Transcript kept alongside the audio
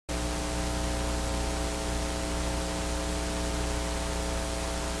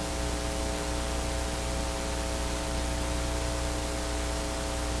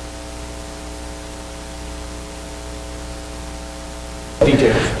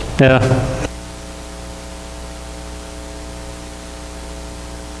Details. Yeah.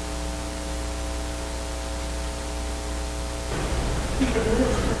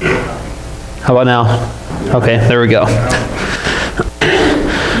 How about now? Okay, there we go.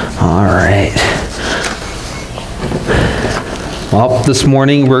 All right. Well, this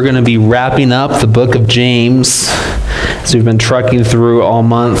morning we're going to be wrapping up the book of James, as we've been trucking through all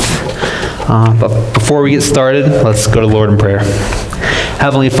month. But before we get started, let's go to the Lord in prayer.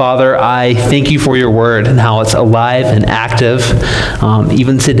 Heavenly Father, I thank you for your word and how it's alive and active,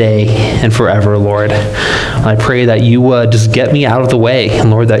 even today and forever, Lord. I pray that you would just get me out of the way, and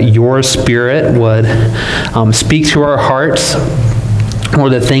Lord, that your Spirit would speak to our hearts,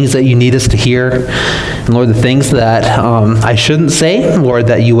 Lord, the things that you need us to hear, and Lord, the things that I shouldn't say, Lord,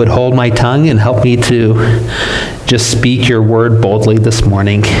 that you would hold my tongue and help me to just speak your word boldly this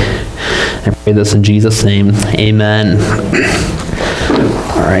morning. I pray this in Jesus' name. Amen.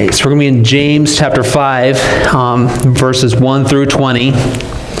 All right, so we're going to be in James chapter 5, verses 1 through 20.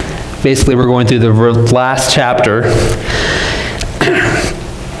 Basically, we're going through the last chapter.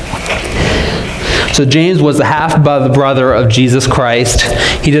 So James was the half-brother of Jesus Christ.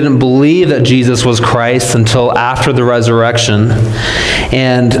 He didn't believe that Jesus was Christ until after the resurrection.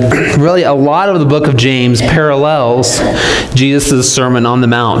 And really, a lot of the book of James parallels Jesus' Sermon on the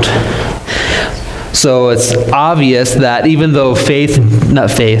Mount. So it's obvious that even though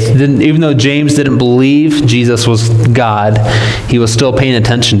even though James didn't believe Jesus was God, he was still paying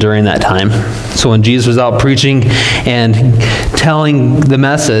attention during that time. So when Jesus was out preaching and telling the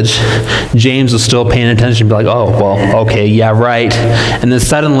message, James was still paying attention, be like, oh, well, okay, yeah, right. And then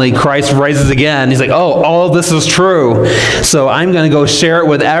suddenly Christ rises again. He's like, oh, all of this is true. So I'm going to go share it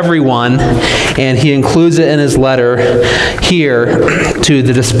with everyone. And he includes it in his letter here to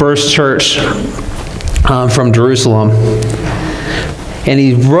the dispersed church from Jerusalem. And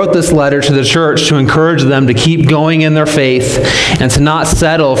he wrote this letter to the church to encourage them to keep going in their faith and to not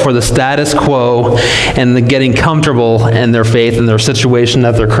settle for the status quo and the getting comfortable in their faith and their situation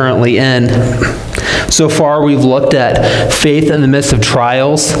that they're currently in. So far, we've looked at faith in the midst of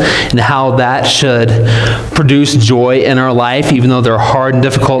trials and how that should produce joy in our life, even though there are hard and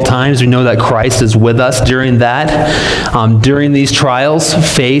difficult times. We know that Christ is with us during that. During these trials,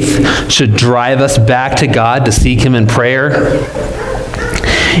 faith should drive us back to God to seek Him in prayer.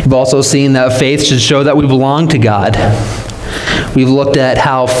 We've also seen that faith should show that we belong to God. We've looked at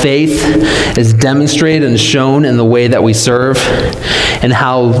how faith is demonstrated and shown in the way that we serve, and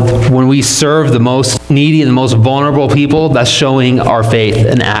how when we serve the most needy and the most vulnerable people, that's showing our faith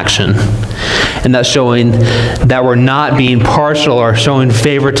in action. And that's showing that we're not being partial or showing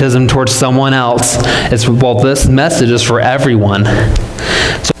favoritism towards someone else. It's, well, this message is for everyone.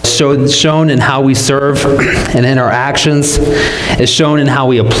 So it's shown in how we serve and in our actions. It's shown in how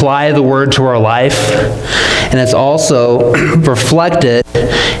we apply the word to our life. And it's also reflected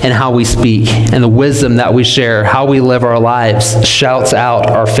in how we speak and the wisdom that we share. How we live our lives shouts out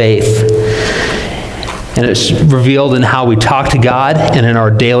our faith. And it's revealed in how we talk to God and in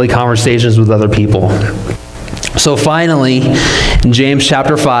our daily conversations with other people. So finally, in James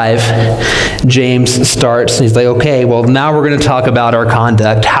chapter 5, James starts, and he's like, okay, well, now we're going to talk about our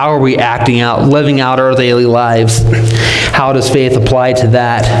conduct. How are we acting out, living out our daily lives? How does faith apply to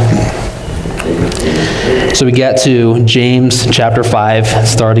that? So we get to James chapter 5,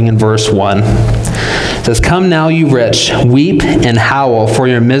 starting in verse 1. It says, "Come now, you rich, weep and howl for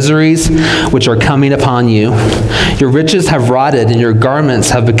your miseries which are coming upon you. Your riches have rotted, and your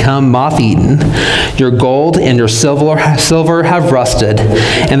garments have become moth-eaten. Your gold and your silver have rusted,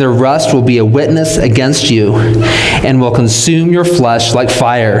 and their rust will be a witness against you, and will consume your flesh like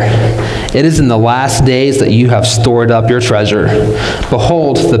fire. It is in the last days that you have stored up your treasure.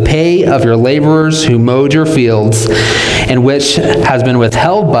 Behold, the pay of your laborers who mowed your fields, and which has been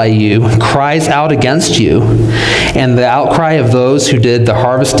withheld by you, cries out against you, and the outcry of those who did the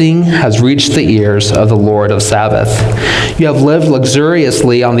harvesting has reached the ears of the Lord of Sabbath. You have lived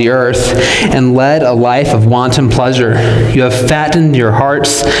luxuriously on the earth and led a life of wanton pleasure. You have fattened your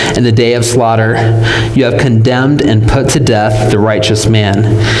hearts in the day of slaughter. You have condemned and put to death the righteous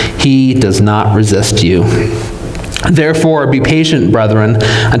man. He does not resist you. Therefore, be patient, brethren,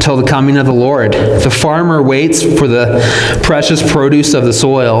 until the coming of the Lord. The farmer waits for the precious produce of the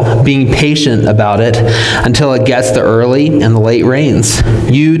soil, being patient about it until it gets the early and the late rains.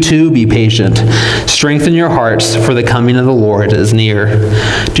 You too be patient. Strengthen your hearts, for the coming of the Lord is near.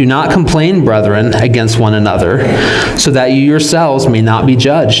 Do not complain, brethren, against one another, so that you yourselves may not be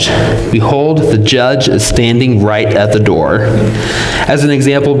judged. Behold, the judge is standing right at the door. As an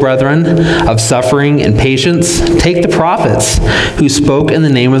example, brethren, of suffering and patience, take Take the prophets who spoke in the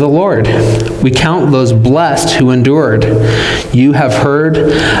name of the Lord. We count those blessed who endured. You have heard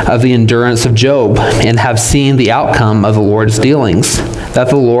of the endurance of Job and have seen the outcome of the Lord's dealings, that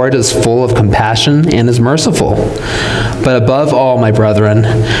the Lord is full of compassion and is merciful. But above all, my brethren,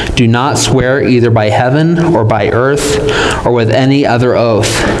 do not swear either by heaven or by earth or with any other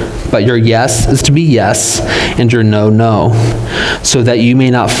oath, but your yes is to be yes and your no, no, so that you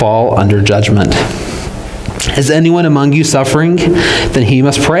may not fall under judgment. Is anyone among you suffering? Then he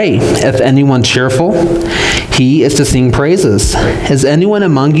must pray. If anyone cheerful, he is to sing praises. Is anyone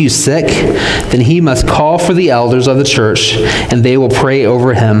among you sick? Then he must call for the elders of the church, and they will pray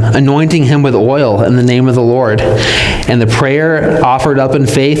over him, anointing him with oil in the name of the Lord. And the prayer offered up in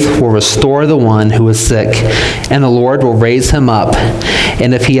faith will restore the one who is sick, and the Lord will raise him up.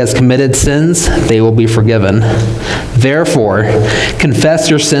 And if he has committed sins, they will be forgiven. Therefore, confess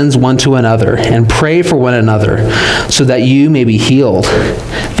your sins one to another, and pray for one another, so that you may be healed.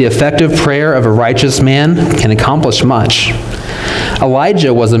 The effective prayer of a righteous man can accomplish much.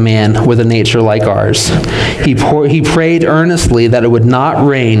 Elijah was a man with a nature like ours. He prayed earnestly that it would not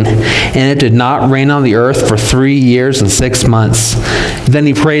rain, and it did not rain on the earth for 3 years and 6 months. Then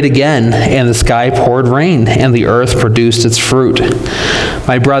he prayed again, and the sky poured rain, and the earth produced its fruit.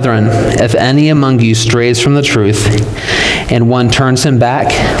 My brethren, if any among you strays from the truth, and one turns him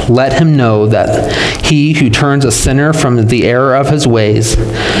back, let him know that he who turns a sinner from the error of his ways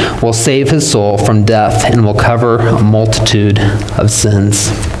will save his soul from death and will cover a multitude of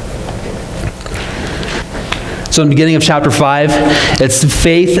sins. So in the beginning of chapter 5, its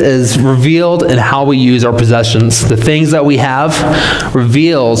faith is revealed in how we use our possessions. The things that we have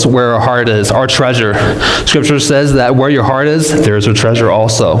reveals where our heart is, our treasure. Scripture says that where your heart is, there's your treasure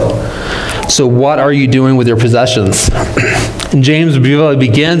also. So what are you doing with your possessions? And James really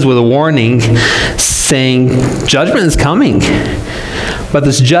begins with a warning saying judgment is coming. But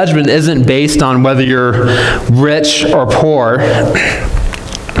this judgment isn't based on whether you're rich or poor,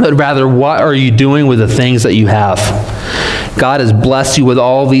 but rather, what are you doing with the things that you have? God has blessed you with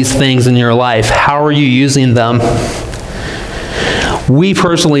all these things in your life. How are you using them? We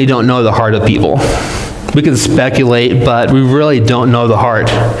personally don't know the heart of people. We can speculate, but we really don't know the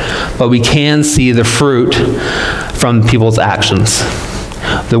heart. But we can see the fruit from people's actions,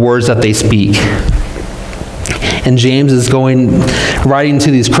 the words that they speak. And James is writing to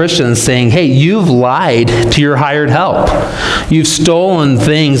these Christians saying, hey, you've lied to your hired help. You've stolen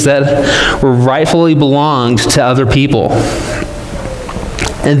things that were rightfully belonged to other people.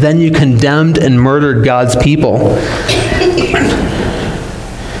 And then you condemned and murdered God's people.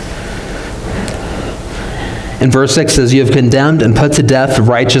 And verse 6 says, you have condemned and put to death the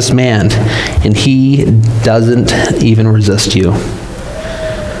righteous man, and he doesn't even resist you.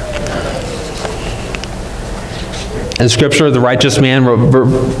 In Scripture, the righteous man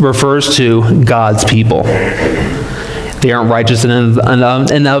refers to God's people. They aren't righteous in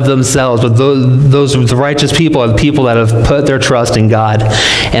and of themselves, but the righteous people are the people that have put their trust in God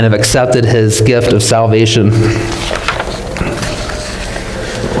and have accepted His gift of salvation.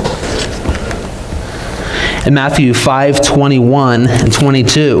 In Matthew 5:21 and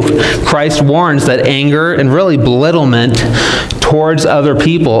 22, Christ warns that anger and really belittlement towards other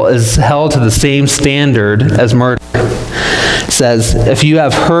people is held to the same standard as murder. It says, if you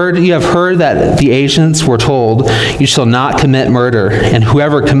have heard that the ancients were told, you shall not commit murder, and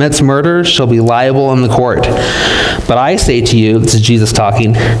whoever commits murder shall be liable in the court. But I say to you, this is Jesus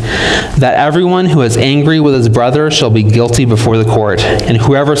talking, that everyone who is angry with his brother shall be guilty before the court. And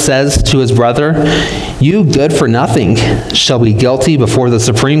whoever says to his brother, you good for nothing, shall be guilty before the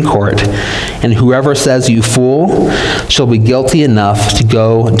Supreme Court. And whoever says, you fool, shall be guilty enough to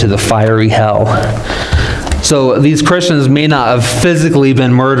go to the fiery hell. So these Christians may not have physically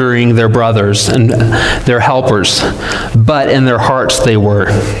been murdering their brothers and their helpers, but in their hearts they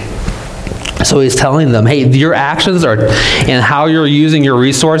were. So he's telling them, hey, your actions and how you're using your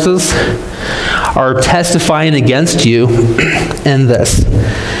resources are testifying against you in this.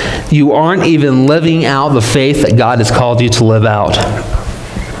 You aren't even living out the faith that God has called you to live out.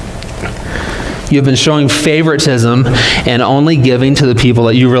 You've been showing favoritism and only giving to the people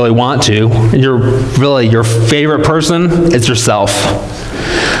that you really want to. Your favorite person is yourself.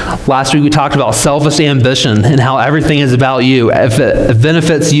 Last week we talked about selfish ambition and how everything is about you. If it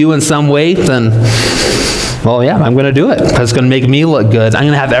benefits you in some way, then, well, yeah, I'm going to do it because it's going to make me look good. I'm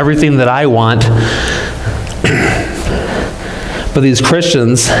going to have everything that I want. But these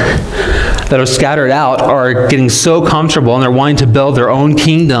Christians that are scattered out are getting so comfortable and they're wanting to build their own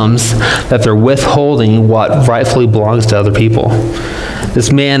kingdoms that they're withholding what rightfully belongs to other people.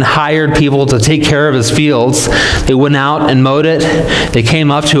 This man hired people to take care of his fields. They went out and mowed it. They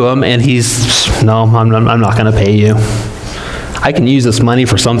came up to him and no, I'm not going to pay you. I can use this money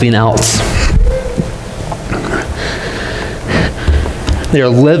for something else. They are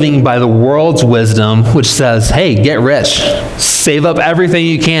living by the world's wisdom, which says, hey, get rich. Save up everything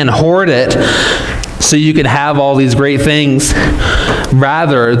you can, hoard it, so you can have all these great things,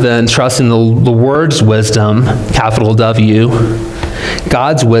 rather than trusting the Word's wisdom, capital W,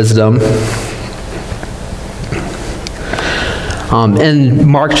 God's wisdom. In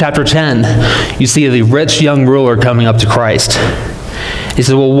Mark chapter 10, you see the rich young ruler coming up to Christ. He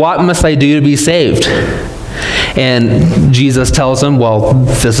says, well, what must I do to be saved? And Jesus tells him, well,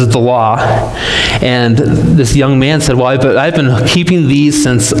 this is the law. And this young man said, well, I've been keeping these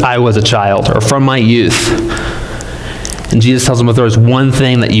since I was a child, or from my youth. And Jesus tells him, if there's one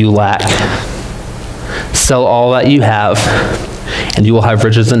thing that you lack, sell all that you have, and you will have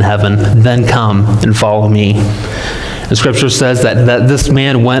riches in heaven. Then come and follow me. The Scripture says that this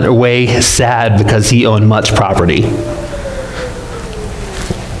man went away sad because he owned much property.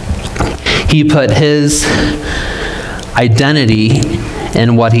 He put his identity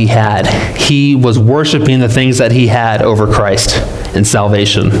in what he had. He was worshiping the things that he had over Christ and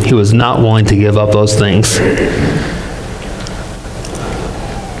salvation. He was not willing to give up those things.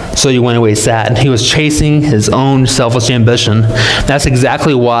 So he went away sad. He was chasing his own selfish ambition. That's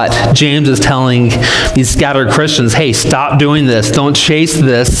exactly what James is telling these scattered Christians. Hey, stop doing this. Don't chase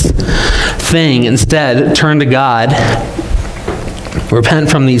this thing. Instead, turn to God. Repent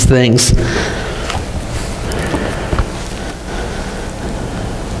from these things.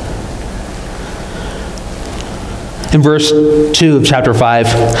 In verse 2 of chapter 5,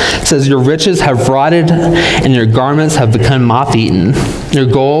 it says, your riches have rotted, and your garments have become moth-eaten. Your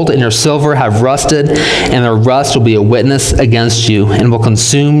gold and your silver have rusted, and their rust will be a witness against you, and will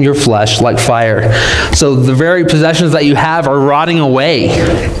consume your flesh like fire. So the very possessions that you have are rotting away.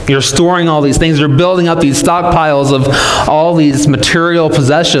 You're storing all these things. You're building up these stockpiles of all these material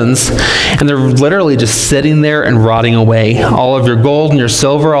possessions, and they're literally just sitting there and rotting away. All of your gold and your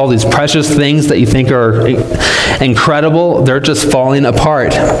silver, all these precious things that you think are incredible, they're just falling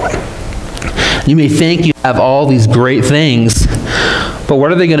apart. You may think you have all these great things, but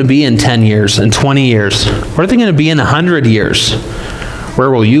what are they going to be in 10 years, in 20 years? What are they going to be in 100 years?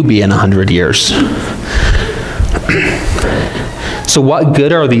 Where will you be in 100 years? So what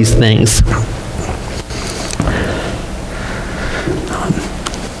good are these things?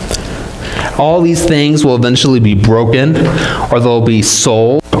 All these things will eventually be broken, or they'll be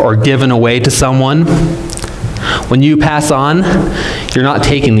sold or given away to someone. When you pass on, you're not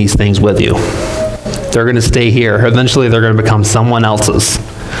taking these things with you. They're going to stay here. Eventually, they're going to become someone else's.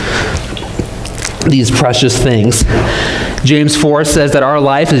 These precious things. James 4 says that our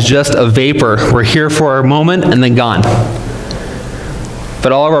life is just a vapor. We're here for a moment and then gone.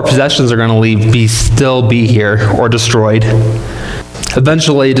 But all of our possessions are going to still be here or destroyed.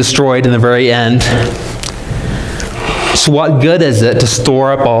 Eventually destroyed in the very end. So what good is it to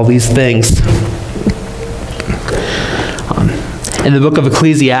store up all these things? In the book of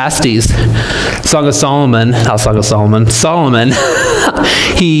Ecclesiastes, Solomon,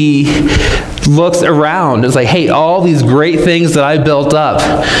 he looks around. It's like, hey, all these great things that I built up,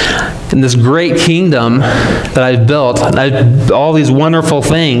 and this great kingdom that I've built, all these wonderful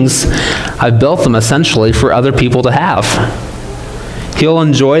things, I've built them essentially for other people to have. He'll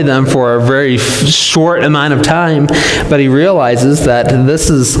enjoy them for a very short amount of time, but he realizes that this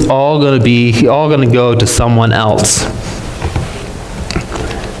is all going to go to someone else.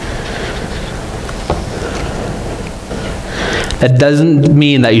 That doesn't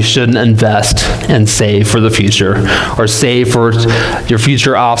mean that you shouldn't invest and save for the future, or save for your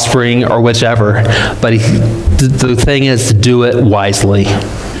future offspring, or whichever. But the thing is to do it wisely.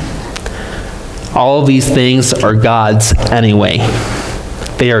 All of these things are God's anyway.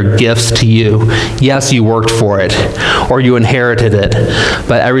 They are gifts to you. Yes, you worked for it, or you inherited it,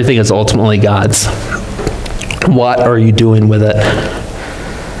 but everything is ultimately God's. What are you doing with it?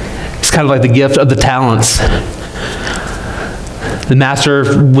 It's kind of like the gift of the talents. The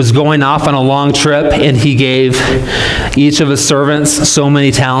master was going off on a long trip, and he gave each of his servants so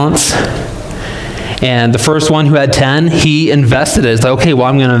many talents. And the first one, who had 10, he invested it. It's like, okay, well,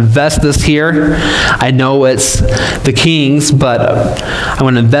 I'm going to invest this here. I know it's the king's, but I'm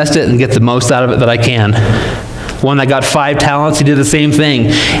going to invest it and get the most out of it that I can. One that got 5 talents, he did the same thing.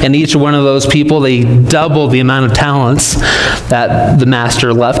 And each one of those people, they doubled the amount of talents that the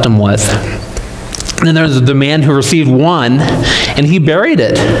master left him with. And then there's the man who received 1, and he buried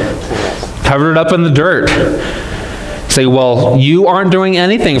it, covered it up in the dirt. Say, well, you aren't doing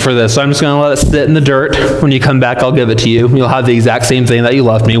anything for this, so I'm just going to let it sit in the dirt. When you come back, I'll give it to you. You'll have the exact same thing that you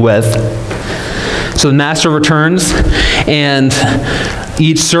left me with. So the master returns, and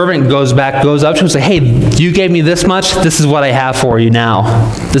each servant goes up to him and says, hey, you gave me this much. This is what I have for you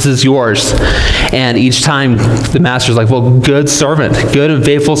now. This is yours. And each time the master's like, well, good servant, good and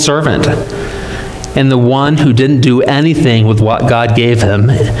faithful servant. And the one who didn't do anything with what God gave him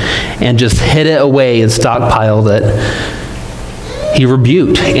and just hid it away and stockpiled it, he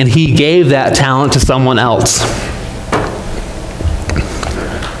rebuked, and he gave that talent to someone else.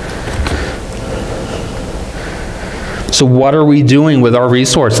 So what are we doing with our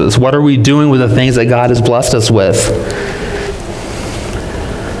resources? What are we doing with the things that God has blessed us with?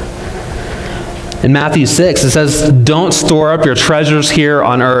 In Matthew 6, it says, don't store up your treasures here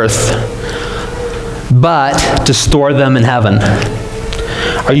on earth, but to store them in heaven.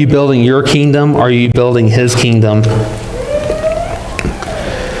 Are you building your kingdom, or are you building His kingdom?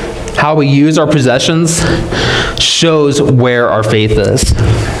 How we use our possessions shows where our faith is.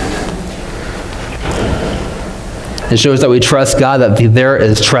 It shows that we trust God, that there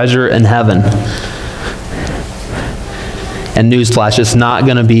is treasure in heaven. And newsflash, it's not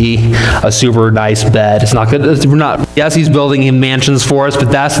going to be a super nice bed. It's not good. Yes, He's building mansions for us, but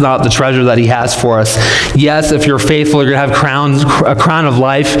that's not the treasure that He has for us. Yes, if you're faithful, you're going to have a crown of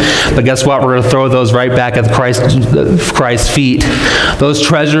life. But guess what? We're going to throw those right back at Christ's feet. Those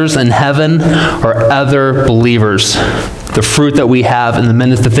treasures in heaven are other believers. The fruit that we have in the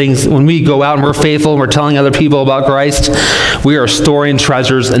midst of things. When we go out and we're faithful and we're telling other people about Christ, we are storing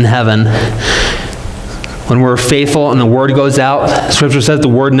treasures in heaven. When we're faithful and the word goes out, Scripture says the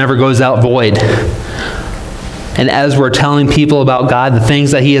word never goes out void. And as we're telling people about God, the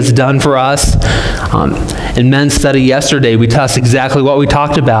things that He has done for us, in men's study yesterday, we touched exactly what we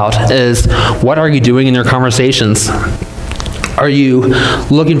talked about, is what are you doing in your conversations? Are you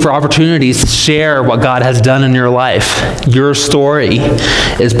looking for opportunities to share what God has done in your life? Your story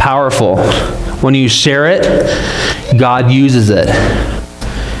is powerful. When you share it, God uses it.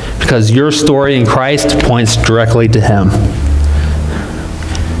 Because your story in Christ points directly to Him.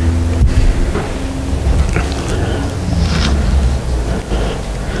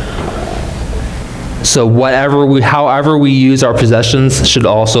 So however we use our possessions should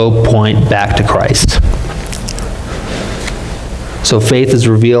also point back to Christ. So faith is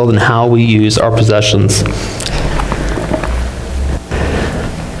revealed in how we use our possessions.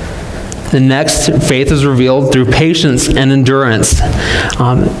 The next, faith is revealed through patience and endurance.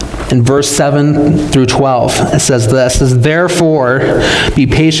 In verse 7 through 12, it says this, therefore, be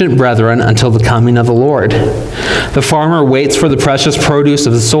patient, brethren, until the coming of the Lord. The farmer waits for the precious produce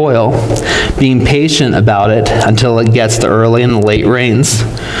of the soil, being patient about it until it gets the early and the late rains.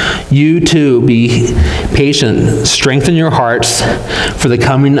 You too, be patient, strengthen your hearts, for the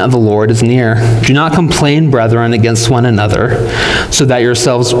coming of the Lord is near. Do not complain, brethren, against one another, so that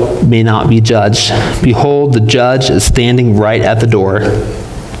yourselves may not be judged. Behold, the judge is standing right at the door.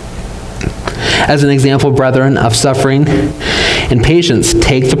 As an example, brethren, of suffering and patience,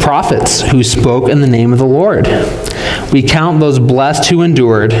 take the prophets who spoke in the name of the Lord. We count those blessed who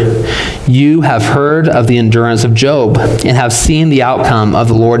endured. You have heard of the endurance of Job and have seen the outcome of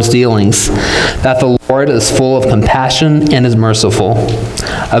the Lord's dealings, that the Lord is full of compassion and is merciful.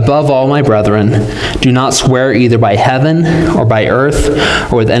 Above all, my brethren, do not swear either by heaven or by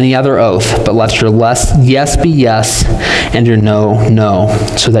earth or with any other oath, but let your yes be yes and your no, no,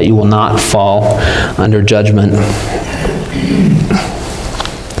 so that you will not fall under judgment.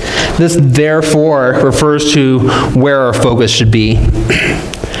 This therefore refers to where our focus should be.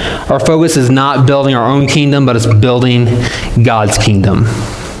 Our focus is not building our own kingdom, but it's building God's kingdom.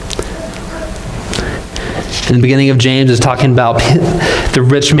 In the beginning of James, is talking about the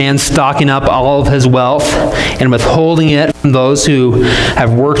rich man stocking up all of his wealth and withholding it from those who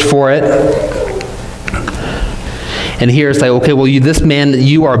have worked for it. And here it's like, okay, well,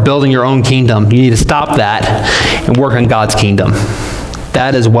 you are building your own kingdom. You need to stop that and work on God's kingdom.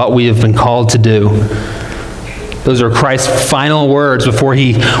 That is what we have been called to do. Those are Christ's final words before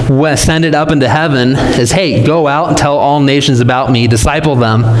He ascended up into heaven, is, hey, go out and tell all nations about me, disciple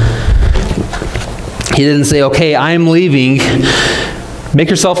them. He didn't say, okay, I'm leaving. Make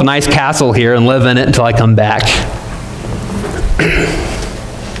yourself a nice castle here and live in it until I come back.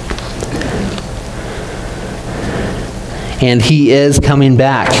 And He is coming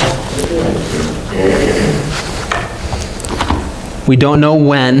back. We don't know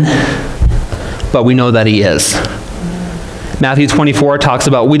when, but we know that he is. Matthew 24 talks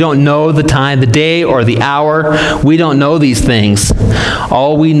about we don't know the time, the day, or the hour. We don't know these things.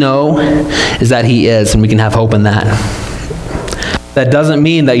 All we know is that he is, and we can have hope in that. That doesn't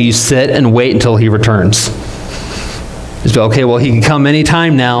mean that you sit and wait until he returns. Just be, okay, well, he can come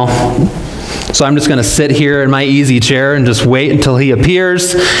anytime now, so I'm just going to sit here in my easy chair and just wait until he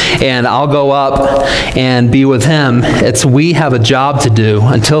appears, and I'll go up and be with him. We have a job to do.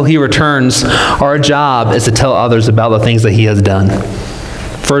 Until he returns, our job is to tell others about the things that he has done.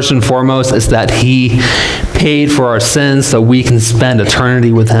 First and foremost is that he paid for our sins so we can spend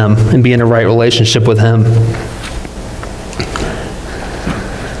eternity with him and be in a right relationship with him.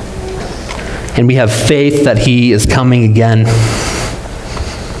 And we have faith that he is coming again.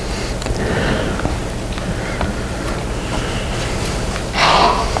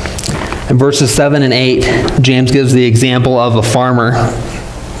 In verses 7 and 8, James gives the example of a farmer.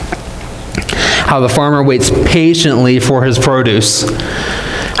 How the farmer waits patiently for his produce.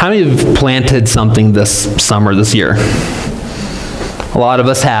 How many of you have planted something this summer, this year? A lot of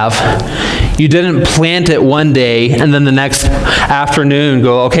us have. You didn't plant it one day and then the next afternoon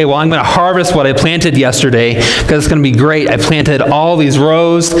go, okay, well, I'm going to harvest what I planted yesterday because it's going to be great. I planted all these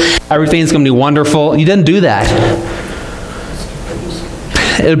rows. Everything's going to be wonderful. You didn't do that.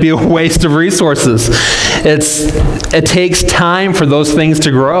 It would be a waste of resources. It takes time for those things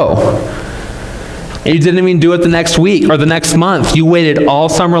to grow. And you didn't even do it the next week or the next month. You waited all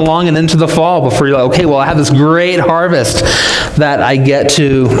summer long and into the fall before you're like, okay, well, I have this great harvest that I get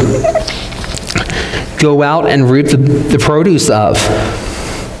to go out and reap the produce of.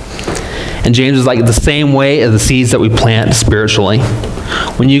 And James is like the same way as the seeds that we plant spiritually.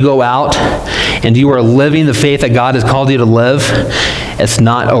 When you go out and you are living the faith that God has called you to live, it's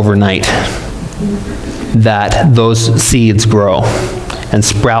not overnight that those seeds grow and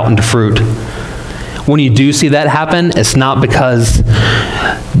sprout into fruit. When you do see that happen, it's not because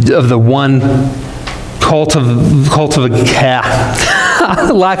of the one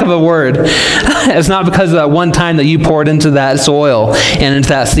lack of a word. It's not because of that one time that you poured into that soil and into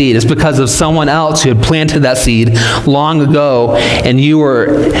that seed. It's because of someone else who had planted that seed long ago, and you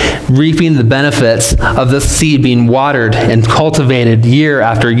were reaping the benefits of this seed being watered and cultivated year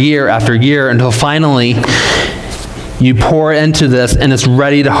after year after year until finally you pour into this and it's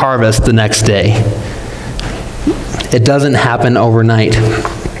ready to harvest the next day. It doesn't happen overnight.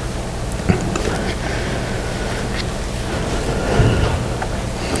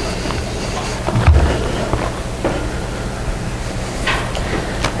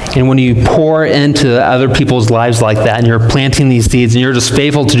 And when you pour into other people's lives like that, and you're planting these seeds, and you're just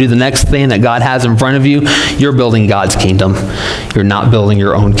faithful to do the next thing that God has in front of you, you're building God's kingdom. You're not building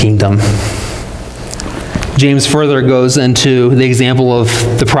your own kingdom. James further goes into the example of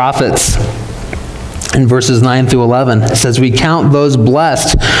the prophets. In verses 9 through 11, it says, "We count those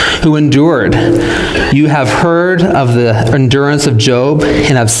blessed who endured. You have heard of the endurance of Job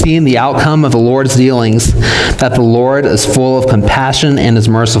and have seen the outcome of the Lord's dealings, that the Lord is full of compassion and is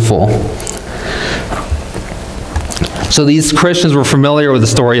merciful." So these Christians were familiar with the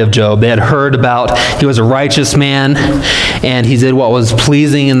story of Job. They had heard about he was a righteous man and he did what was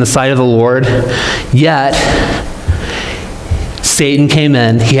pleasing in the sight of the Lord. Yet, Satan came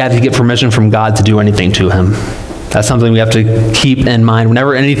in. He had to get permission from God to do anything to him. That's something we have to keep in mind.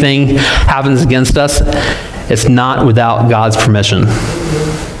 Whenever anything happens against us, it's not without God's permission.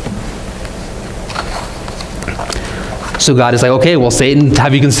 So God is like, okay, well, Satan,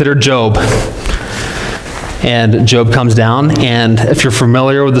 have you considered Job? And Job comes down, and if you're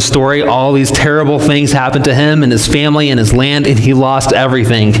familiar with the story, all these terrible things happened to him and his family and his land, and he lost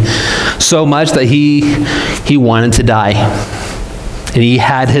everything. So much that he wanted to die. And he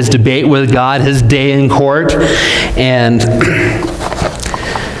had his debate with God, his day in court, and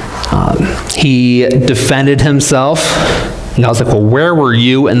he defended himself. And I was like, well, where were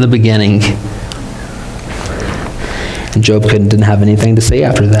you in the beginning? And Job didn't have anything to say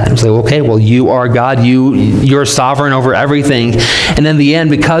after that. He was like, okay, well, you are God. You're sovereign over everything. And in the end,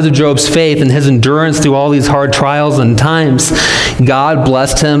 because of Job's faith and his endurance through all these hard trials and times, God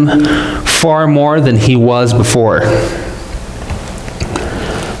blessed him far more than he was before.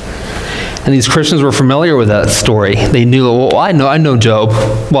 And these Christians were familiar with that story. They knew, well, I know Job.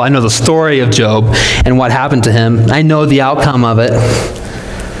 Well, I know the story of Job and what happened to him. I know the outcome of it.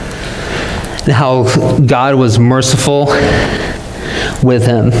 And how God was merciful with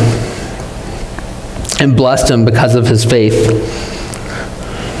him and blessed him because of his faith.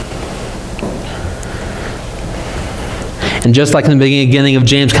 And just like in the beginning of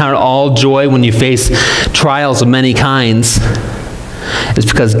James, count it all joy when you face trials of many kinds. is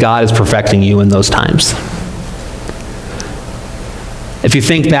because God is perfecting you in those times. If you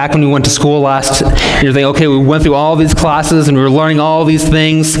think back when we went to school last, you're thinking, okay, we went through all these classes and we were learning all these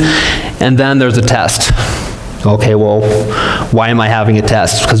things, and then there's a test. Okay, well, why am I having a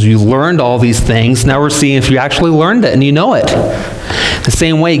test? Because you learned all these things. Now we're seeing if you actually learned it and you know it. The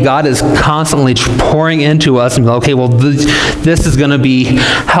same way, God is constantly pouring into us and okay, well, this is going to be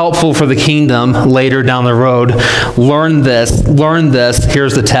helpful for the kingdom later down the road. Learn this,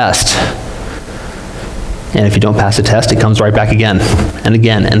 here's the test. And if you don't pass the test, it comes right back again, and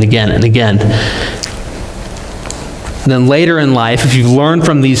again, and again, and again. And then later in life, if you've learned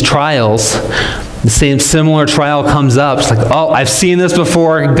from these trials, the same similar trial comes up. It's like, oh, I've seen this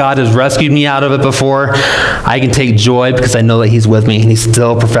before. God has rescued me out of it before. I can take joy because I know that He's with me and He's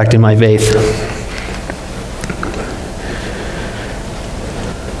still perfecting my faith.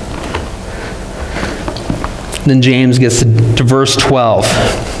 Then James gets to verse 12.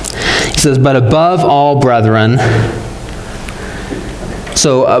 He says, but above all, brethren,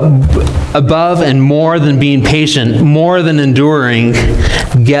 so above and more than being patient, more than enduring,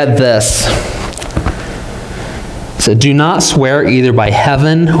 get this. So do not swear either by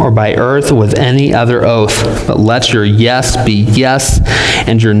heaven or by earth with any other oath, but let your yes be yes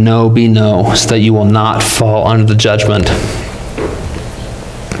and your no be no, so that you will not fall under the judgment.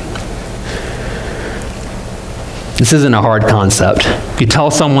 This isn't a hard concept. If you tell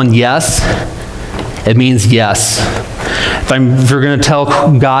someone yes, it means yes. If you're going to tell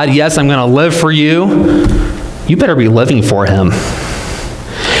God, yes, I'm going to live for you, you better be living for Him.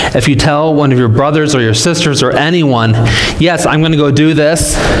 If you tell one of your brothers or your sisters or anyone, yes, I'm going to go do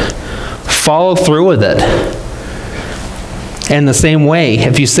this, follow through with it. And the same way,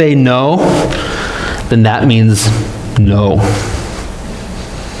 if you say no, then that means no.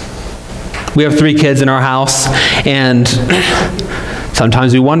 We have 3 kids in our house, and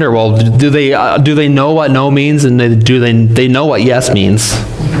sometimes we wonder, well, do they know what no means, and do they know what yes means?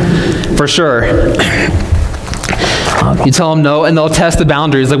 For sure. You tell them no, and they'll test the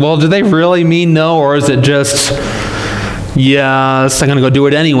boundaries. Like, well, do they really mean no, or is it just, yes, I'm going to go do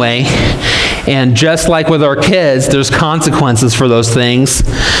it anyway? And just like with our kids, there's consequences for those things.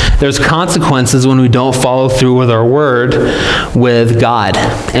 There's consequences when we don't follow through with our word with God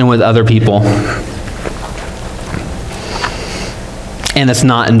and with other people. And it's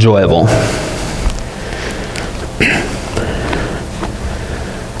not enjoyable.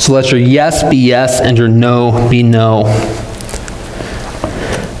 So let your yes be yes and your no be no.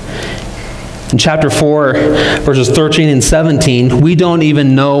 In chapter 4, verses 13 and 17, we don't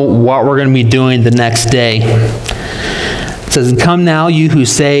even know what we're going to be doing the next day. It says, and come now, you who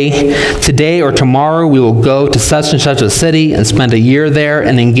say, today or tomorrow we will go to such and such a city and spend a year there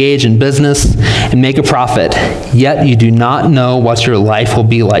and engage in business and make a profit. Yet you do not know what your life will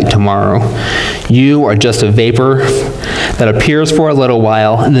be like tomorrow. You are just a vapor that appears for a little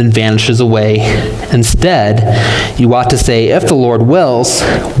while and then vanishes away. Instead, you ought to say, if the Lord wills,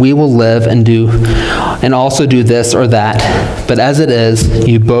 we will live and also do this or that. But as it is,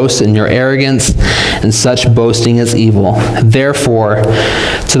 you boast in your arrogance, and such boasting is evil. Therefore,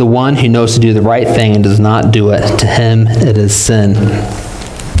 to the one who knows to do the right thing and does not do it, to him it is sin.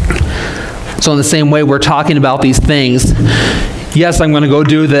 So in the same way, we're talking about these things. Yes, I'm going to go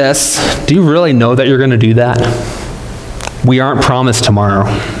do this. Do you really know that you're going to do that? We aren't promised tomorrow.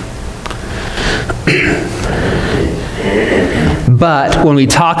 But when we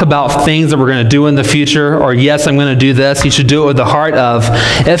talk about things that we're going to do in the future, or yes, I'm going to do this, you should do it with the heart of,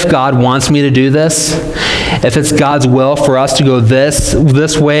 if God wants me to do this, if it's God's will for us to go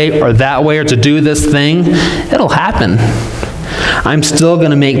this way or that way, or to do this thing, it'll happen. I'm still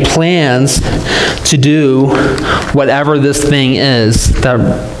going to make plans to do whatever this thing is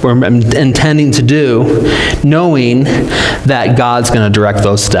that we're intending to do, knowing that God's going to direct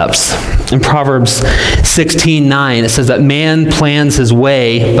those steps. In Proverbs 16:9, it says that man plans his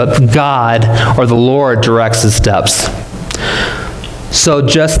way, but God, or the Lord, directs his steps. So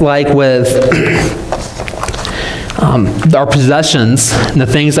just like with our possessions and the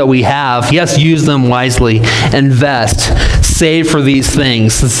things that we have, yes, use them wisely, invest, save for these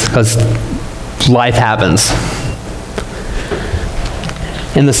things, because life happens.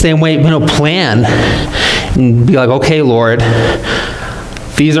 In the same way, plan and be like, okay, Lord,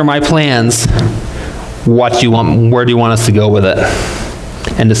 these are my plans. What do you want? Where do you want us to go with it?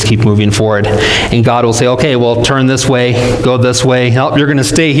 And just keep moving forward. And God will say, okay, well, turn this way, go this way. You're going to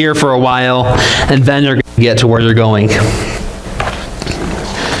stay here for a while, and then you're going to get to where you're going.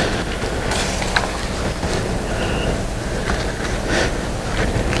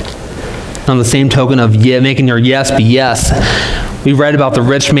 On the same token of making your yes be yes, We read about the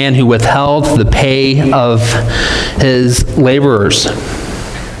rich man who withheld the pay of his laborers.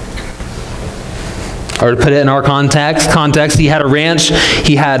 Or to put it in our context, he had a ranch.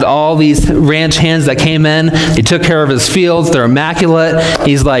 He had all these ranch hands that came in. They took care of his fields. They're immaculate.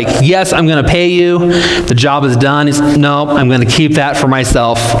 He's like, yes, I'm going to pay you. The job is done. He's, no, I'm going to keep that for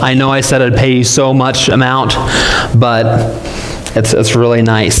myself. I know I said I'd pay you so much amount, but it's really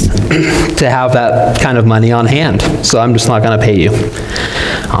nice to have that kind of money on hand. So I'm just not going to pay you.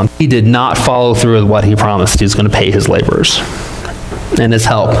 He did not follow through with what he promised. He was going to pay his laborers and his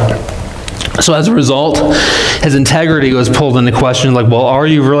help. So as a result, his integrity was pulled into question, like, well, are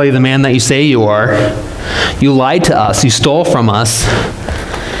you really the man that you say you are? You lied to us. You stole from us.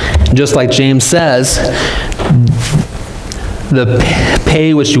 Just like James says, the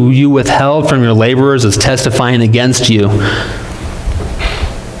pay which you withheld from your laborers is testifying against you.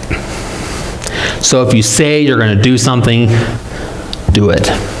 So if you say you're going to do something, do it.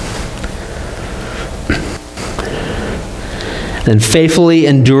 And faithfully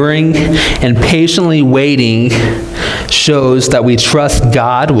enduring and patiently waiting shows that we trust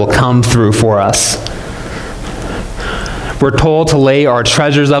God will come through for us. We're told to lay our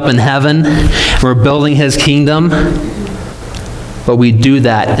treasures up in heaven. We're building His kingdom. But we do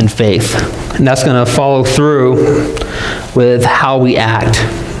that in faith. And that's going to follow through with how we act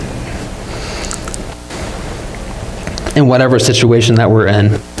in whatever situation that we're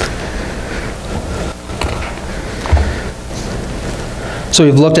in. So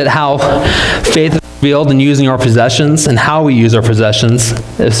we've looked at how faith is revealed in using our possessions and how we use our possessions.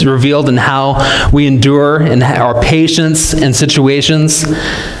 It's revealed in how we endure and our patience in situations,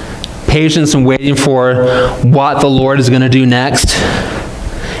 patience in waiting for what the Lord is going to do next.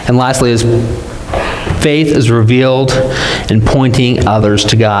 And lastly, is faith is revealed in pointing others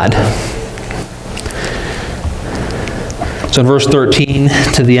to God. So in verse 13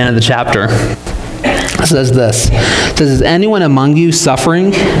 to the end of the chapter, it says this. It says, is anyone among you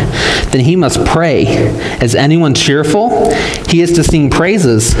suffering? Then he must pray. Is anyone cheerful? He is to sing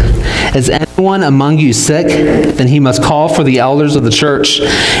praises. Is anyone among you sick? Then he must call for the elders of the church,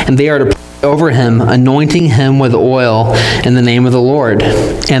 and they are to pray over him, anointing him with oil in the name of the Lord.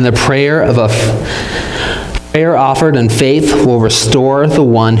 And the prayer offered in faith will restore the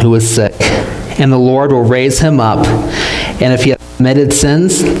one who is sick, and the Lord will raise him up. And if he has committed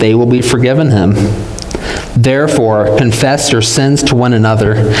sins, they will be forgiven him. Therefore, confess your sins to one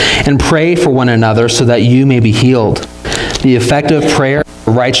another and pray for one another so that you may be healed. The effective prayer of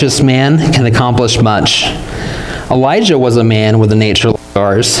a righteous man can accomplish much. Elijah was a man with a nature like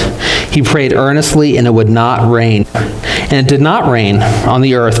ours. He prayed earnestly and it would not rain. And it did not rain on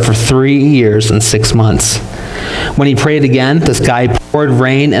the earth for 3 years and 6 months. When he prayed again, the sky poured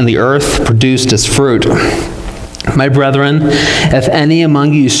rain and the earth produced its fruit. My brethren, if any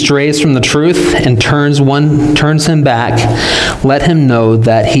among you strays from the truth and turns him back, let him know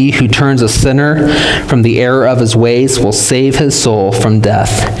that he who turns a sinner from the error of his ways will save his soul from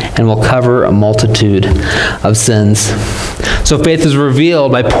death and will cover a multitude of sins. So faith is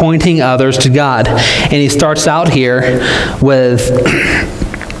revealed by pointing others to God. And he starts out here with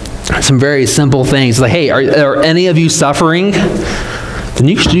some very simple things. Like, hey, are any of you suffering? Then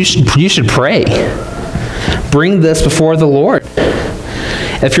you should pray. Bring this before the Lord.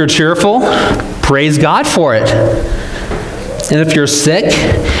 If you're cheerful, praise God for it. And if you're sick,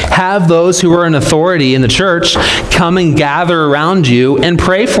 have those who are in authority in the church come and gather around you and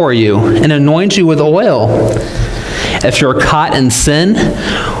pray for you and anoint you with oil. If you're caught in sin,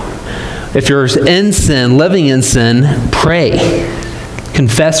 if you're in sin, living in sin, pray.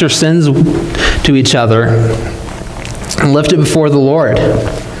 Confess your sins to each other and lift it before the Lord.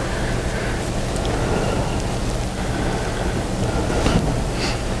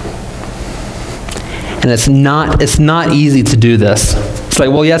 And it's not easy to do this. It's like,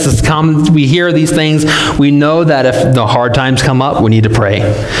 well, yes, it's common. We hear these things. We know that if the hard times come up, we need to pray.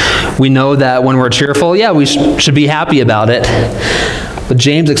 We know that when we're cheerful, yeah, we should be happy about it. But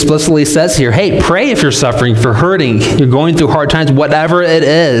James explicitly says here, hey, pray if you're suffering, if you're hurting, you're going through hard times, whatever it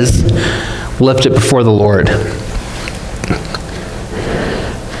is, lift it before the Lord.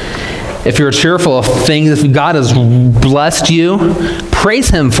 If you're cheerful, if God has blessed you, praise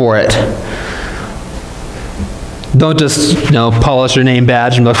Him for it. Don't just, polish your name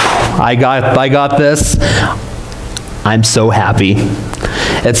badge and go, I got this. I'm so happy.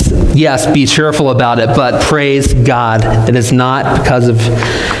 It's, yes, be cheerful about it, but praise God. It is not because of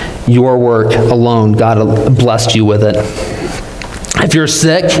your work alone. God blessed you with it. If you're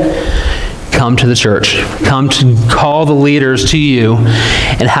sick, come to the church. Come to call the leaders to you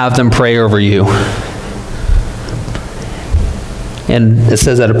and have them pray over you. And it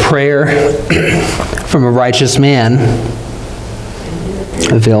says that a prayer from a righteous man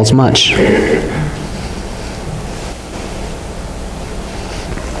avails much.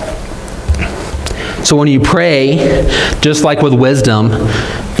 So when you pray, just like with wisdom,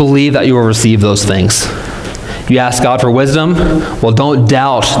 believe that you will receive those things. You ask God for wisdom, well, don't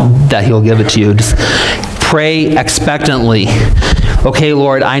doubt that He'll give it to you. Just pray expectantly. Okay,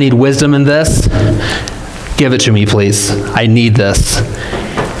 Lord, I need wisdom in this. Give it to me, please. I need this.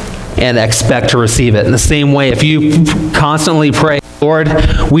 And expect to receive it. In the same way, if you constantly pray, Lord,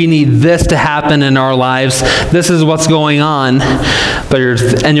 we need this to happen in our lives. This is what's going on.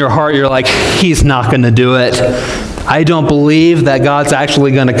 But in your heart, you're like, He's not going to do it. I don't believe that God's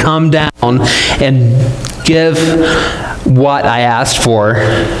actually going to come down and give what I asked for.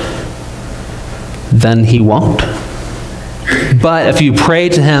 Then He won't. But if you pray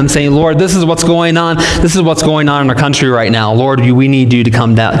to Him saying, Lord, this is what's going on. This is what's going on in our country right now. Lord, we need you to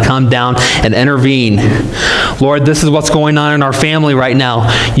come down and intervene. Lord, this is what's going on in our family right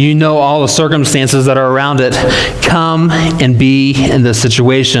now. You know all the circumstances that are around it. Come and be in this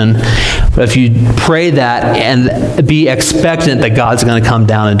situation. But if you pray that and be expectant that God's going to come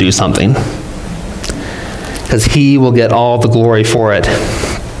down and do something, because He will get all the glory for it.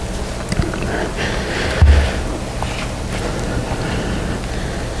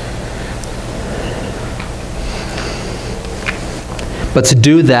 But to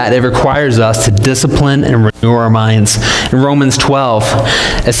do that, it requires us to discipline and renew our minds. In Romans 12,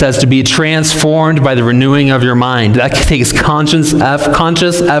 it says to be transformed by the renewing of your mind. That takes conscious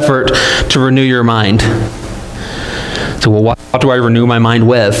effort to renew your mind. So, well, what do I renew my mind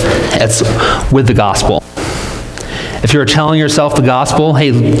with? It's with the gospel. If you're telling yourself the gospel,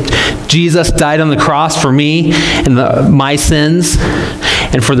 hey, Jesus died on the cross for me and my sins,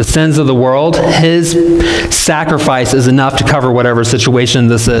 and for the sins of the world, His sacrifice is enough to cover whatever situation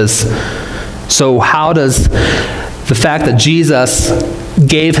this is. So how does the fact that Jesus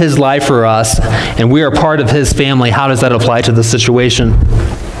gave His life for us and we are part of His family, how does that apply to the situation?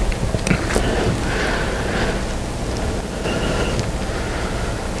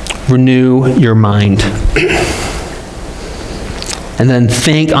 Renew your mind. And then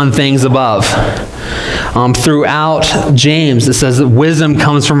think on things above. Throughout James, it says that wisdom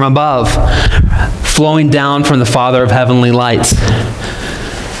comes from above, flowing down from the Father of heavenly lights.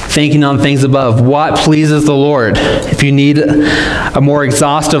 Thinking on things above. What pleases the Lord? If you need a more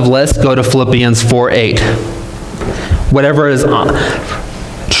exhaustive list, go to Philippians 4:8. Whatever is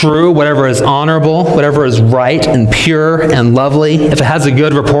true, whatever is honorable, whatever is right and pure and lovely, if it has a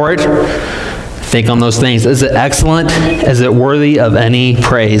good report, think on those things. Is it excellent? Is it worthy of any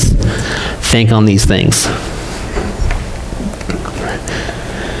praise? Think on these things.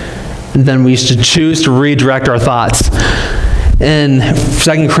 And then we should choose to redirect our thoughts. In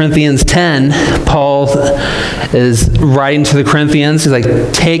 2 Corinthians 10, Paul is writing to the Corinthians. He's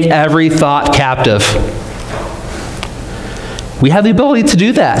like, take every thought captive. We have the ability to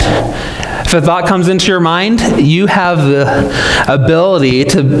do that. If a thought comes into your mind, you have the ability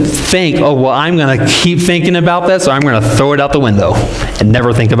to think, oh, well, I'm going to keep thinking about this, or I'm going to throw it out the window and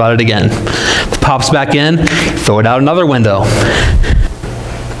never think about it again. If it pops back in, throw it out another window.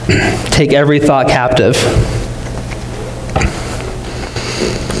 Take every thought captive.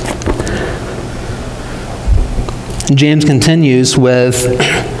 James continues with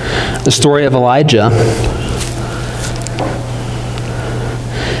the story of Elijah.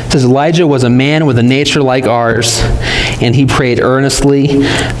 It says, Elijah was a man with a nature like ours, and he prayed earnestly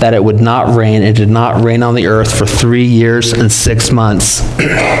that it would not rain. It did not rain on the earth for 3 years and 6 months.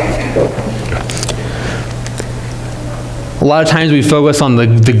 A lot of times we focus on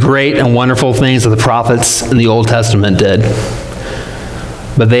the great and wonderful things that the prophets in the Old Testament did.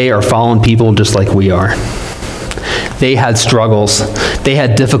 But they are fallen people just like we are. They had struggles. They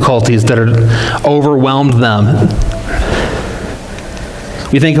had difficulties that overwhelmed them.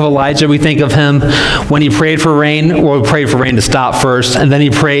 We think of Elijah, we think of him when he prayed for rain, or he prayed for rain to stop first, and then he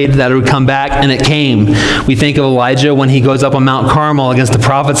prayed that it would come back, and it came. We think of Elijah when he goes up on Mount Carmel against the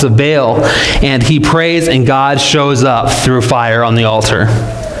prophets of Baal, and he prays, and God shows up through fire on the altar.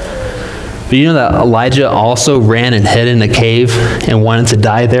 But you know that Elijah also ran and hid in a cave and wanted to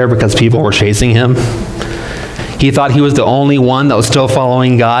die there because people were chasing him? He thought he was the only one that was still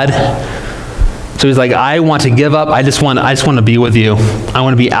following God. So he's like, I want to give up. I just want to be with you. I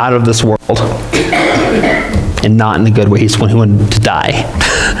want to be out of this world. And not in a good way. He wanted to die.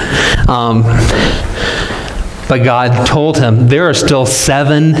 But God told him, there are still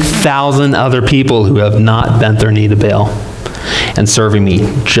 7,000 other people who have not bent their knee to Baal and serving me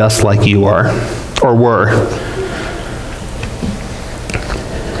just like you are, or were.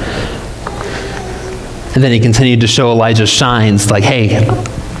 And then he continued to show Elijah's signs, like, hey,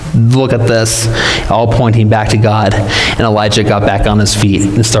 look at this, all pointing back to God. And Elijah got back on his feet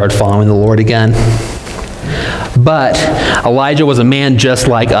and started following the Lord again. But Elijah was a man just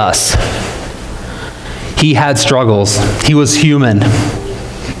like us. He had struggles. He was human.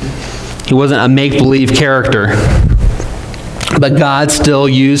 He wasn't a make-believe character. But God still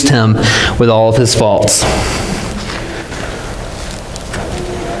used him with all of his faults.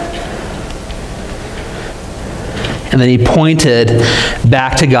 And then he pointed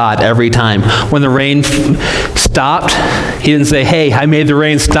back to God every time. When the rain stopped, he didn't say, hey, I made the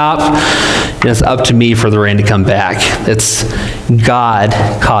rain stop. It's up to me for the rain to come back. It's God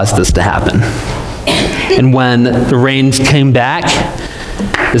caused this to happen. And when the rain came back,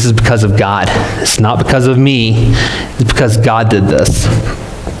 this is because of God. It's not because of me. It's because God did this.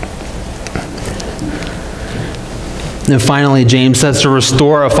 And finally, James says to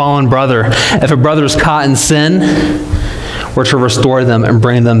restore a fallen brother. If a brother is caught in sin, we're to restore them and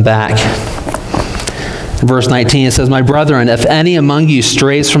bring them back. In verse 19, it says, my brethren, if any among you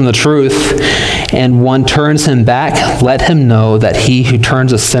strays from the truth, and one turns him back, let him know that he who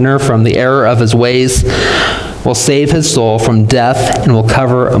turns a sinner from the error of his ways will save his soul from death and will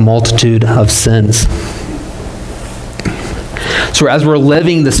cover a multitude of sins. So as we're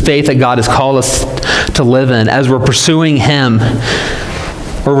living this faith that God has called us to live in, as we're pursuing Him,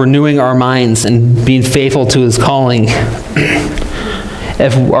 we're renewing our minds and being faithful to His calling.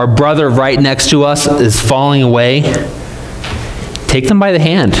 If our brother right next to us is falling away, take them by the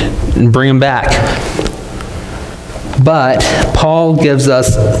hand and bring them back. But Paul gives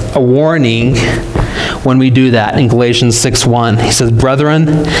us a warning when we do that in Galatians 6:1. He says, brethren,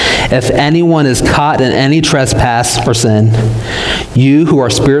 if anyone is caught in any trespass or sin, you who are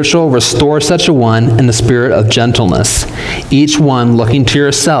spiritual, restore such a one in the spirit of gentleness, each one looking to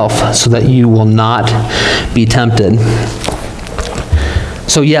yourself so that you will not be tempted.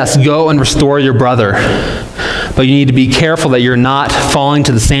 So yes, go and restore your brother, but you need to be careful that you're not falling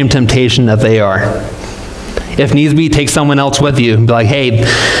to the same temptation that they are. If needs be, take someone else with you and be like, hey,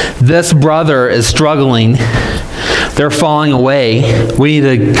 this brother is struggling. They're falling away. We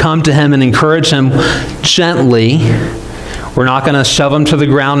need to come to him and encourage him gently. We're not going to shove him to the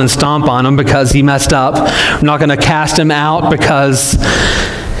ground and stomp on him because he messed up. We're not going to cast him out because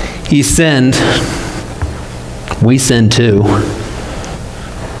he sinned. We sin too.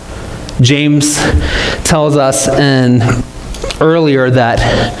 James tells us earlier that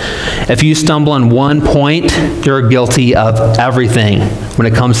if you stumble on one point, you're guilty of everything when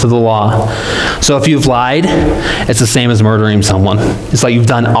it comes to the law. So if you've lied, it's the same as murdering someone. It's like you've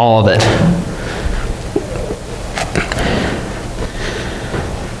done all of it.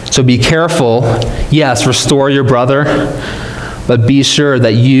 So be careful. Yes, restore your brother, but be sure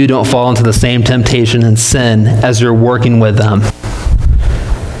that you don't fall into the same temptation and sin as you're working with them.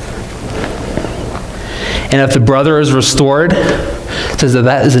 And if the brother is restored, it says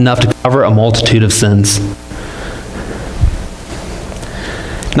that is enough to cover a multitude of sins.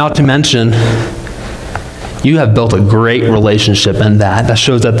 Not to mention, you have built a great relationship in that. That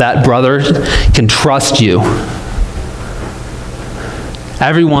shows that that brother can trust you.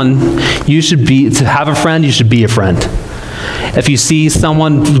 Everyone, to have a friend, you should be a friend. If you see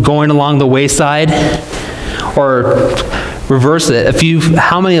someone going along the wayside, or reverse it,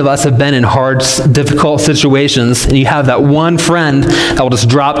 how many of us have been in hard, difficult situations, and you have that one friend that will just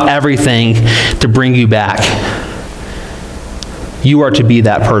drop everything to bring you back? You are to be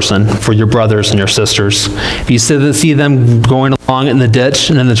that person for your brothers and your sisters. If you see them going along in the ditch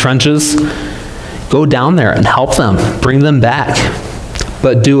and in the trenches, go down there and help them, bring them back.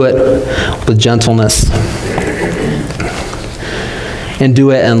 But do it with gentleness. And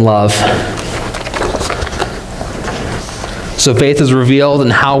do it in love. So faith is revealed in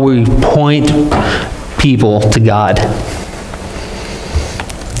how we point people to God.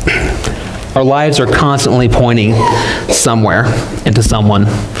 Our lives are constantly pointing somewhere into someone.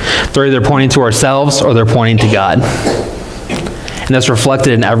 They're either pointing to ourselves or they're pointing to God. And that's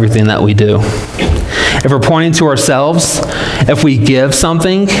reflected in everything that we do. If we're pointing to ourselves, if we give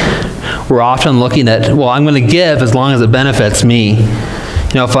something, we're often looking at, well, I'm going to give as long as it benefits me.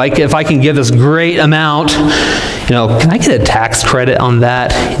 You know, if I can give this great amount, can I get a tax credit on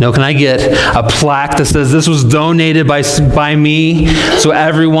that? Can I get a plaque that says this was donated by me, so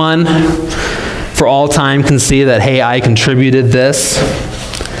everyone for all time can see that, hey, I contributed this?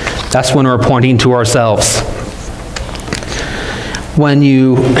 That's when we're pointing to ourselves. When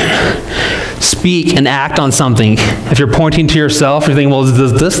you speak and act on something, if you're pointing to yourself, you're thinking, well,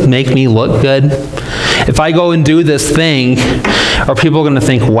 does this make me look good? If I go and do this thing, are people going to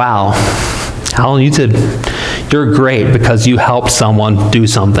think, wow, Alan, you're great because you helped someone do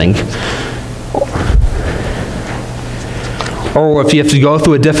something. Or if you have to go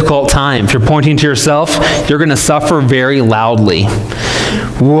through a difficult time, if you're pointing to yourself, you're going to suffer very loudly.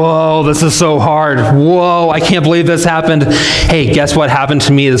 Whoa, this is so hard. Whoa, I can't believe this happened. Hey, guess what happened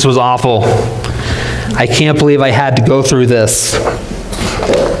to me? This was awful. I can't believe I had to go through this.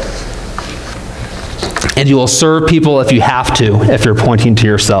 And you will serve people if you have to, if you're pointing to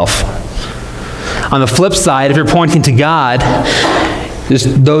yourself. On the flip side, if you're pointing to God,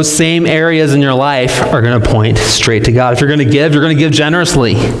 those same areas in your life are going to point straight to God. If you're going to give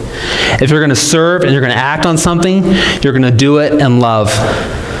generously. If you're going to serve and you're going to act on something, you're going to do it in love.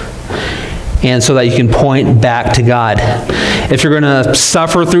 And so that you can point back to God. If you're going to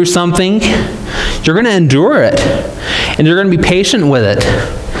suffer through something, you're going to endure it. And you're going to be patient with it.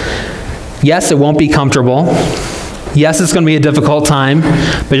 Yes, it won't be comfortable. Yes, it's going to be a difficult time,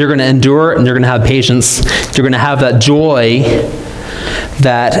 but you're going to endure it and you're going to have patience. You're going to have that joy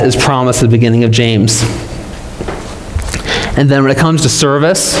that is promised at the beginning of James. And then when it comes to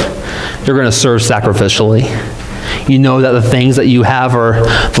service, you're going to serve sacrificially. You know that the things that you have are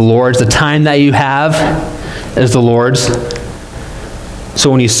the Lord's. The time that you have is the Lord's. So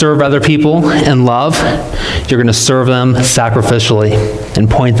when you serve other people in love, you're going to serve them sacrificially and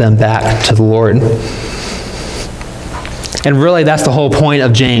point them back to the Lord. And really, that's the whole point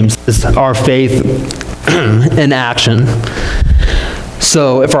of James, is our faith in action.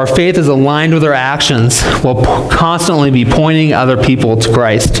 So if our faith is aligned with our actions, we'll constantly be pointing other people to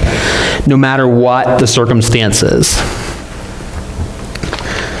Christ, no matter what the circumstances.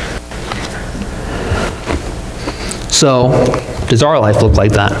 So, does our life look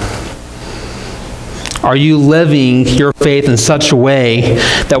like that? Are you living your faith in such a way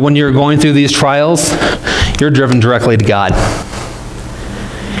that when you're going through these trials, you're driven directly to God?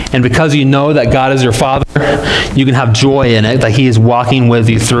 And because you know that God is your Father, you can have joy in it, that He is walking with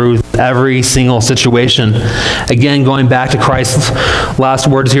you through every single situation. Again, going back to Christ's last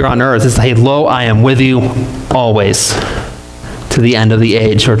words here on earth, is, hey, lo, I am with you always, to the end of the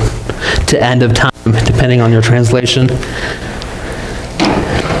age, or to end of time, depending on your translation.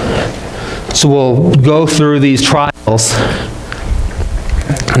 So we'll go through these trials,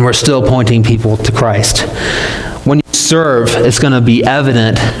 and we're still pointing people to Christ. When you serve, it's going to be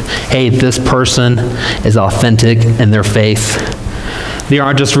evident, hey, this person is authentic in their faith. They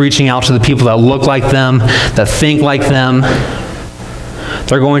aren't just reaching out to the people that look like them, that think like them.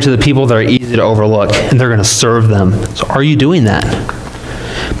 They're going to the people that are easy to overlook, and they're going to serve them. So are you doing that?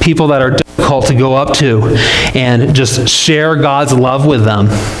 People that are difficult to go up to and just share God's love with them.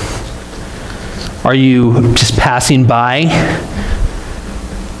 Are you just passing by?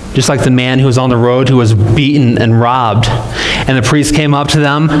 Just like the man who was on the road who was beaten and robbed. And the priest came up to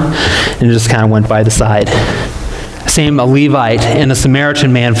them and just kind of went by the side. Same a Levite and a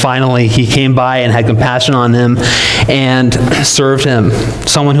Samaritan man, finally, he came by and had compassion on him and served him.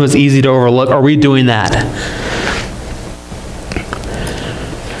 Someone who was easy to overlook. Are we doing that?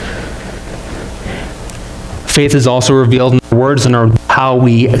 Faith is also revealed in our words and how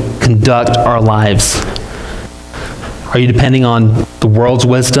we conduct our lives. Are you depending on the world's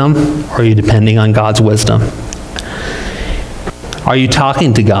wisdom, or are you depending on God's wisdom? Are you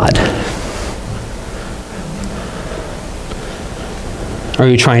talking to God? Are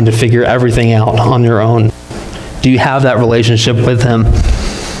you trying to figure everything out on your own? Do you have that relationship with Him?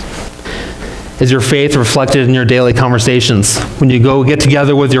 Is your faith reflected in your daily conversations? When you go get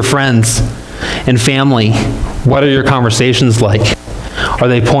together with your friends and family, what are your conversations like? Are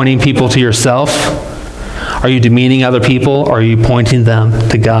they pointing people to yourself? Are you demeaning other people, or are you pointing them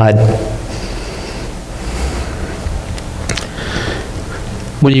to God?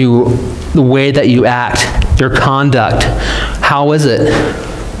 The way that you act, your conduct, how is it?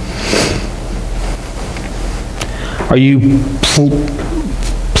 Are you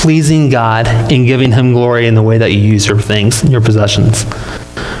pleasing God and giving Him glory in the way that you use your things, your possessions?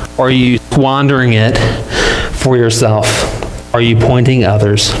 Or are you squandering it for yourself? Are you pointing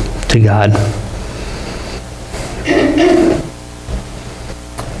others to God?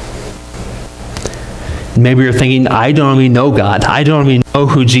 Maybe you're thinking, I don't even know God. I don't even know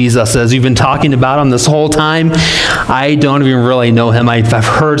who Jesus is. You've been talking about Him this whole time. I don't even really know Him. I've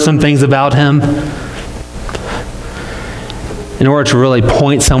heard some things about Him. In order to really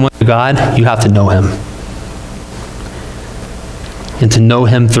point someone to God, you have to know Him. And to know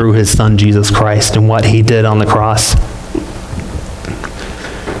Him through His Son, Jesus Christ, and what He did on the cross.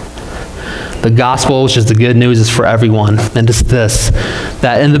 The gospel, which is the good news, is for everyone. And it's this,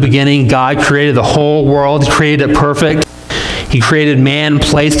 that in the beginning, God created the whole world, created it perfect. He created man,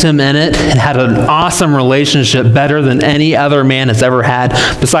 placed him in it, and had an awesome relationship, better than any other man has ever had,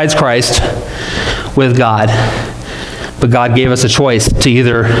 besides Christ, with God. But God gave us a choice to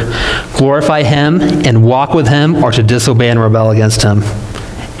either glorify him and walk with him, or to disobey and rebel against him.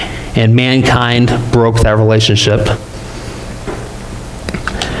 And mankind broke that relationship.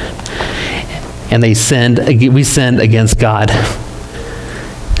 And we sinned against God.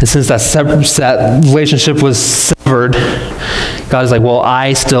 And since that relationship was severed, God is like, well,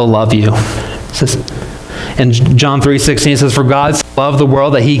 I still love you. In John 3:16 it says, for God so loved the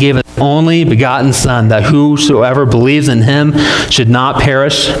world that he gave his only begotten Son, that whosoever believes in him should not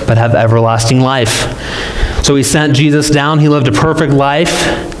perish, but have everlasting life. So he sent Jesus down. He lived a perfect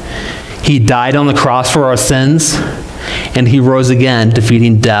life. He died on the cross for our sins, and he rose again,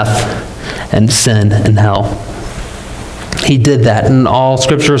 defeating death and sin and hell. He did that, and all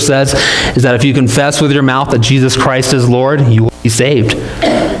Scripture says is that if you confess with your mouth that Jesus Christ is Lord, you will be saved.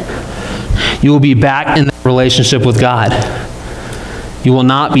 You will be back in that relationship with God. You will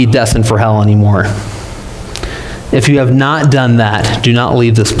not be destined for hell anymore. If you have not done that, do not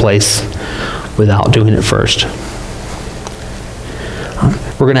leave this place without doing it first.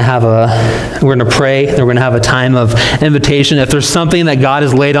 We're going to pray. We're going to have a time of invitation. If there's something that God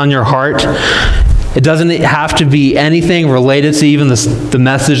has laid on your heart, it doesn't have to be anything related to even the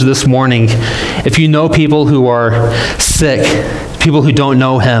message this morning. If you know people who are sick, people who don't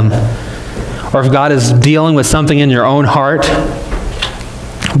know him, or if God is dealing with something in your own heart,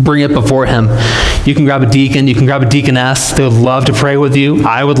 bring it before him. You can grab a deacon, you can grab a deaconess. They would love to pray with you.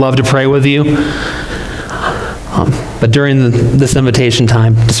 I would love to pray with you. But during this invitation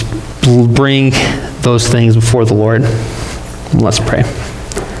time, just bring those things before the Lord. Let's pray.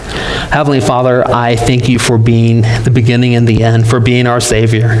 Heavenly Father, I thank you for being the beginning and the end, for being our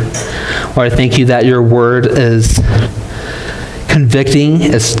Savior. Lord, I thank you that your word is convicting,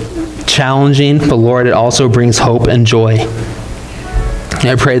 it's challenging, but Lord, it also brings hope and joy. And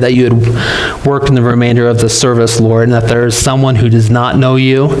I pray that you would work in the remainder of the service, Lord, and that there is someone who does not know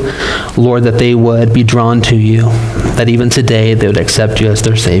you, Lord, that they would be drawn to you, that even today they would accept you as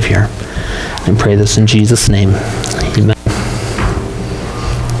their Savior. I pray this in Jesus' name.